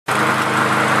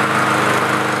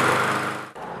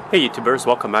Hey YouTubers,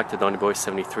 welcome back to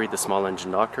Donnyboy73, the small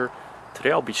engine doctor.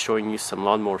 Today I'll be showing you some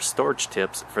lawnmower storage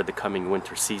tips for the coming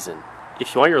winter season.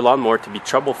 If you want your lawnmower to be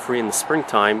trouble-free in the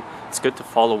springtime, it's good to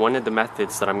follow one of the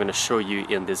methods that I'm going to show you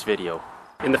in this video.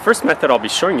 In the first method I'll be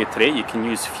showing you today, you can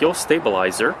use fuel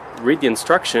stabilizer. Read the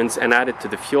instructions and add it to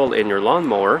the fuel in your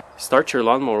lawnmower. Start your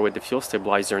lawnmower with the fuel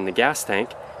stabilizer in the gas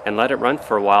tank and let it run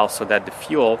for a while so that the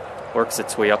fuel works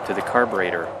its way up to the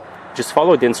carburetor. Just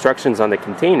follow the instructions on the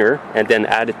container and then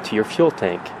add it to your fuel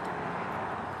tank.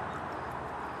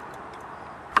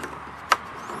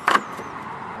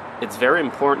 It's very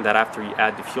important that after you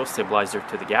add the fuel stabilizer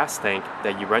to the gas tank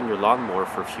that you run your lawnmower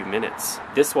for a few minutes.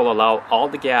 This will allow all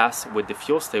the gas with the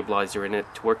fuel stabilizer in it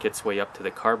to work its way up to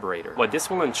the carburetor. What this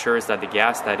will ensure is that the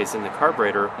gas that is in the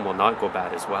carburetor will not go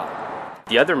bad as well.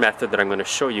 The other method that I'm going to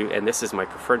show you, and this is my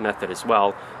preferred method as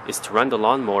well, is to run the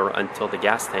lawnmower until the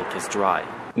gas tank is dry.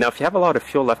 Now if you have a lot of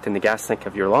fuel left in the gas tank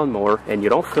of your lawnmower and you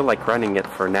don't feel like running it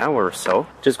for an hour or so,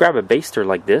 just grab a baster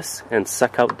like this and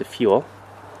suck out the fuel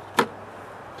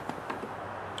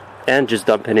and just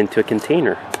dump it into a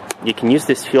container. You can use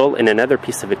this fuel in another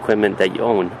piece of equipment that you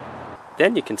own.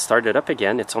 Then you can start it up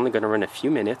again. It's only going to run a few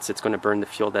minutes. It's going to burn the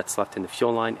fuel that's left in the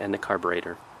fuel line and the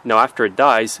carburetor. Now after it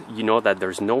dies, you know that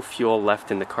there's no fuel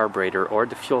left in the carburetor or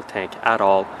the fuel tank at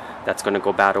all that's going to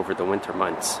go bad over the winter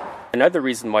months. Another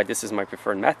reason why this is my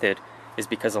preferred method is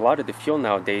because a lot of the fuel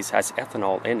nowadays has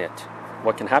ethanol in it.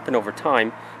 What can happen over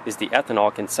time is the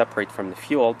ethanol can separate from the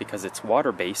fuel because it's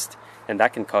water-based, and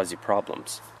that can cause you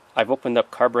problems. I've opened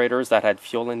up carburetors that had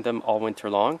fuel in them all winter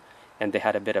long, and they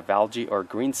had a bit of algae or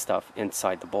green stuff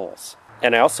inside the bowls.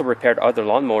 And I also repaired other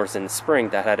lawnmowers in the spring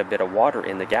that had a bit of water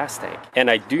in the gas tank. And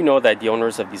I do know that the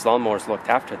owners of these lawnmowers looked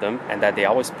after them and that they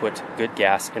always put good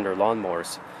gas in their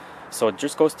lawnmowers. So it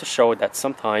just goes to show that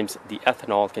sometimes the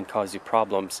ethanol can cause you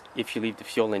problems if you leave the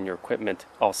fuel in your equipment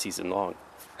all season long.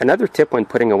 Another tip when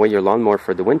putting away your lawnmower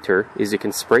for the winter is you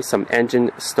can spray some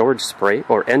engine storage spray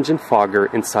or engine fogger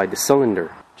inside the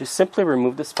cylinder. Just simply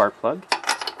remove the spark plug.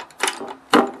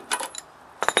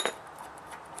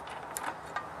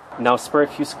 Now spray a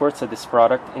few squirts of this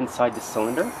product inside the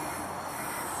cylinder.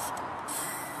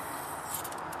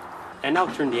 And now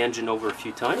turn the engine over a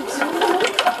few times.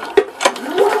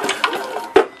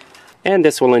 And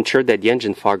this will ensure that the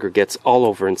engine fogger gets all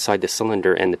over inside the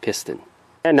cylinder and the piston.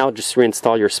 And now just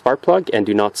reinstall your spark plug and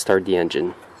do not start the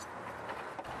engine.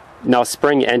 Now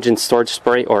spraying engine storage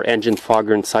spray or engine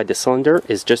fogger inside the cylinder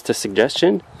is just a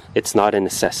suggestion, it's not a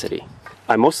necessity.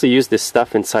 I mostly use this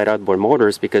stuff inside outboard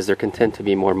motors because there can tend to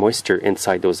be more moisture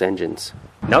inside those engines.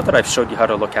 Now that I've showed you how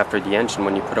to look after the engine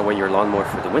when you put away your lawnmower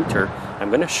for the winter, I'm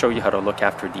going to show you how to look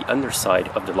after the underside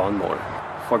of the lawnmower.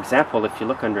 For example, if you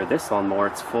look under this lawnmower,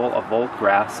 it's full of old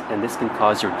grass and this can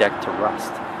cause your deck to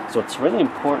rust. So it's really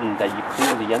important that you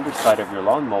clean the underside of your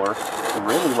lawnmower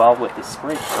really well with this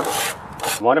scraper.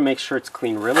 You want to make sure it's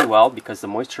cleaned really well because the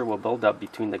moisture will build up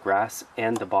between the grass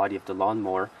and the body of the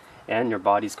lawnmower, and your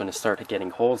body's going to start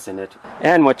getting holes in it.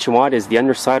 And what you want is the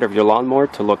underside of your lawnmower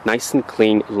to look nice and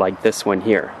clean like this one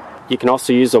here. You can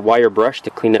also use a wire brush to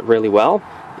clean it really well.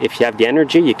 If you have the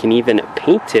energy, you can even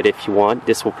paint it if you want.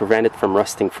 This will prevent it from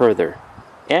rusting further.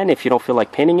 And if you don't feel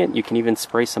like painting it, you can even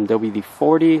spray some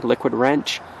WD-40 liquid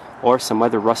wrench or some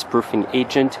other rust-proofing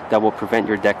agent that will prevent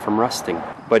your deck from rusting.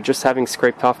 But just having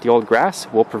scraped off the old grass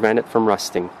will prevent it from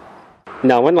rusting.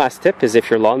 Now one last tip is if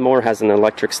your lawnmower has an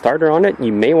electric starter on it,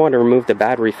 you may want to remove the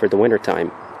battery for the winter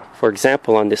time. For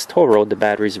example, on this tow road, the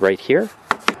battery's right here.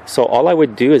 So all I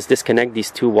would do is disconnect these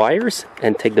two wires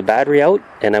and take the battery out,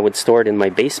 and I would store it in my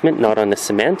basement, not on the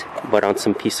cement, but on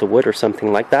some piece of wood or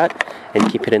something like that,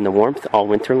 and keep it in the warmth all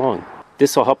winter long.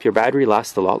 This will help your battery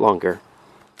last a lot longer.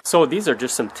 So these are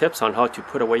just some tips on how to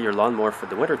put away your lawnmower for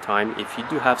the winter time. If you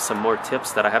do have some more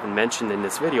tips that I haven't mentioned in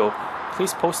this video,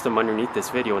 please post them underneath this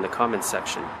video in the comments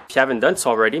section. If you haven't done so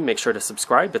already, make sure to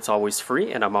subscribe. It's always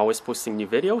free and I'm always posting new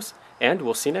videos, and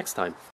we'll see you next time.